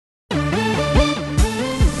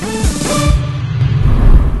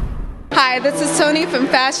Hi, this is Tony from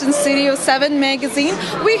Fashion Studio 7 magazine.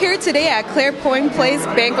 We're here today at Clarepoint Place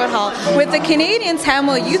Banquet Hall with the Canadian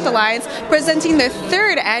Tamil Youth Alliance presenting their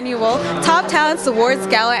 3rd annual Top Talents Awards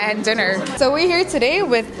Gala and Dinner. So we're here today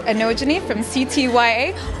with Anojini from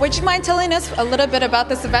CTYA. Would you mind telling us a little bit about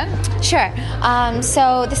this event? Sure.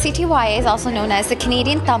 So the CTYA is also known as the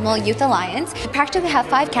Canadian Tamil Youth Alliance. We practically have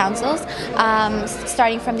 5 councils,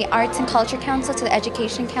 starting from the Arts and Culture Council to the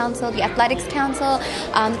Education Council, the Athletics Council,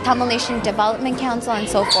 the Tamil Nation Development Council, and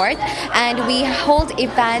so forth. And we hold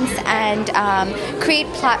events and create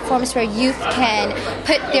platforms where youth can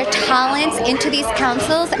put their talents into these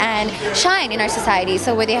councils and shine in our society,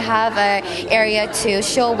 so where they have an area to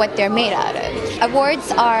show what they're made out of.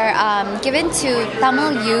 Awards are given to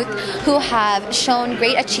Tamil youth who have shown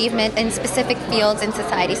great achievement in specific fields in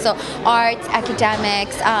society, so arts,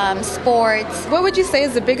 academics, sports. What would you say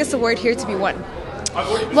is the biggest award here to be won?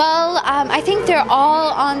 Well, I think they're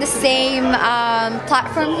all on the same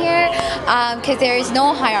platform here, because there is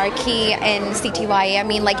no hierarchy in CTYA. I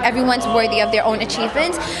mean, like, everyone's worthy of their own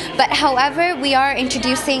achievements. But however, we are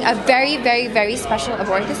introducing a very, very, very special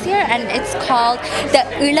award this year, and it's called the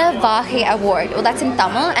Ulavahe Award. Well, that's in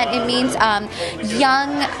Tamil, and it means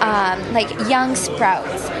young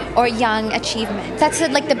sprouts or young achievement. That's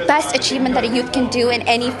like the best achievement that a youth can do in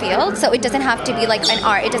any field. So it doesn't have to be like an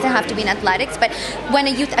art, it doesn't have to be in athletics, but when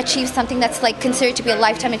a youth achieves something that's like considered to be a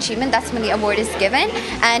lifetime achievement, that's when the award is given,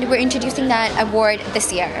 and we're introducing that award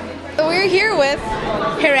this year. So we're here with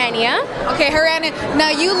Hirania. Okay, Hirania, now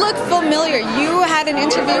you look familiar. You had an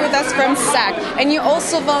interview with us from SAC, and you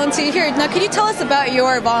also volunteer here. Now, can you tell us about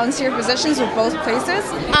your volunteer positions with both places?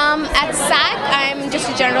 At SAC, I'm just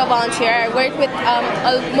a general volunteer. I work with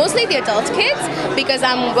mostly the adult kids because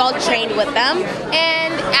I'm well trained with them.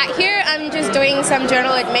 And here, I'm just doing some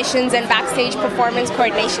journal admissions and backstage performance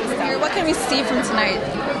coordination stuff. What can we see from tonight?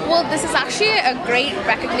 Well, this is actually a great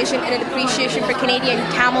recognition and an appreciation for Canadian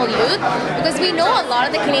Tamil youth, because we know a lot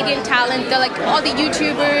of the Canadian talent, they're like all the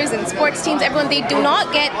YouTubers and sports teams, everyone, they do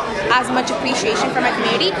not get as much appreciation from our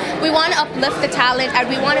community. We want to uplift the talent, and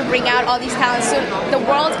we want to bring out all these talents so the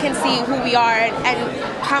world can see who we are and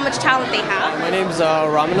how much talent they have. My name's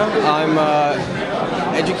Ramana. I'm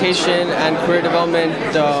Education and Career Development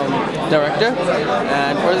Director.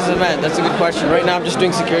 And for this event, that's a good question. Right now I'm just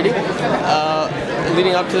doing security.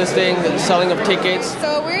 Leading up to this thing, selling of tickets.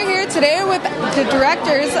 So we're here today with the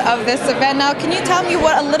directors of this event. Now, can you tell me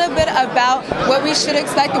a little bit about what we should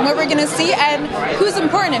expect and what we're going to see and who's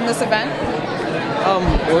important in this event?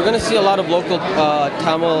 We're going to see a lot of local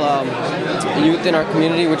Tamil youth in our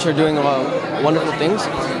community which are doing wonderful things.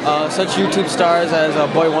 Such YouTube stars as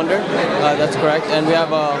Boy Wonder, that's correct. And we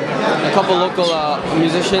have a couple local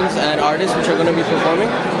musicians and artists which are going to be performing.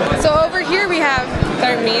 So over here we have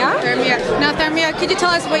Tharmia. Now Tharmia, could you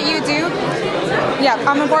tell us what you do? Yeah,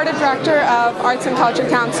 I'm a board of director of Arts and Culture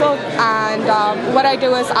Council, and what I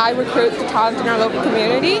do is I recruit the talent in our local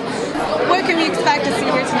community. What can we expect to see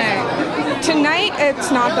here tonight? Tonight, it's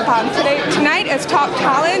not the talent. Tonight is Top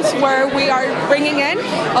Talents, where we are bringing in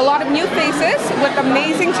a lot of new faces with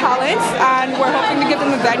amazing talents, and we're hoping to give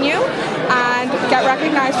them a venue and get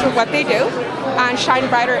recognized for what they do and shine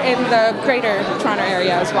brighter in the greater Toronto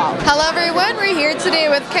area as well. Hello everyone, we're here today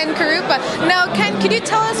with Ken Karupa. Now Ken, can you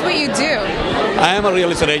tell us what you do? I am a real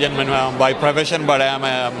estate agent by profession, but I am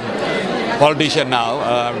a politician now.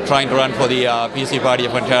 I'm trying to run for the PC Party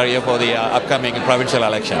of Ontario for the upcoming provincial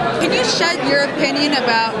election. Can you shed your opinion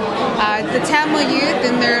about the Tamil youth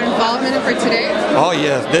and their involvement for today? Oh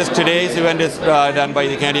yes, today's event is done by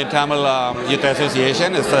the Canadian Tamil Youth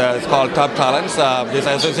Association. It's called Top Talents. This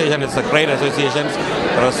association is a great association.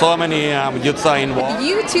 There are so many youths are involved.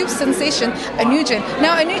 YouTube sensation Anujan.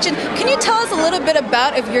 Now Anujan, can you tell us a little bit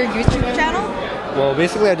about your YouTube channel? Well,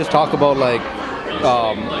 basically I just talk about like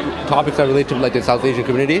topics that relate to like the South Asian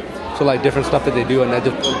community, so like different stuff that they do, and I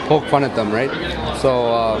just poke fun at them, right?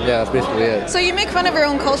 So yeah, that's basically it. So you make fun of your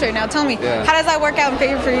own culture. Now tell me, how does that work out in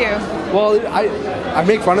favor for you? Well, I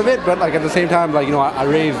make fun of it, but like at the same time, like, you know, I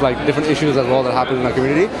raise like different issues as well that happen in our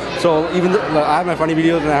community. So even though, like, I have my funny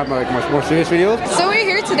videos and I have my more serious videos. So we're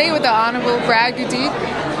here today with the Honorable Brad Goody.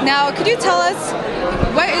 Now, could you tell us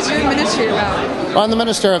what is your ministry about? I'm the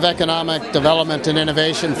Minister of Economic Development and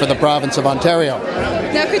Innovation for the province of Ontario.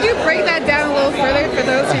 Now, could you break that down a little further for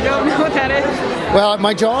those who don't know what that is? Well,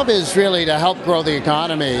 my job is really to help grow the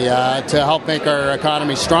economy, to help make our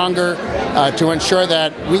economy stronger, to ensure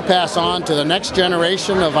that we pass on to the next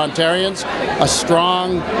generation of Ontarians a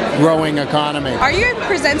strong, growing economy. Are you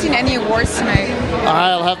presenting any awards tonight?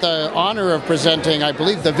 I'll have the honor of presenting, I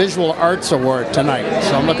believe, the Visual Arts Award tonight,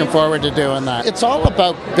 so I'm looking forward to doing that. It's all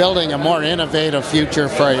about building a more innovative future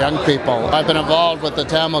for our young people. I've been involved with the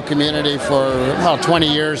Tamil community for, well,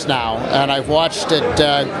 20 years now, and I've watched it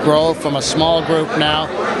grow from a small group now,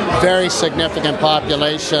 very significant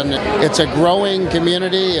population. It's a growing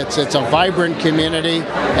community, it's a vibrant community,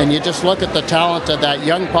 and you just look at the talent of that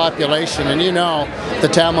young population, and you know the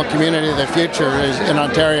Tamil community of the future in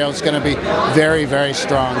Ontario is going to be very, very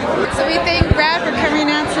strong. So we thank Brad for coming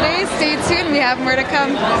out today. Stay tuned, we have more to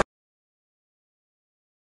come.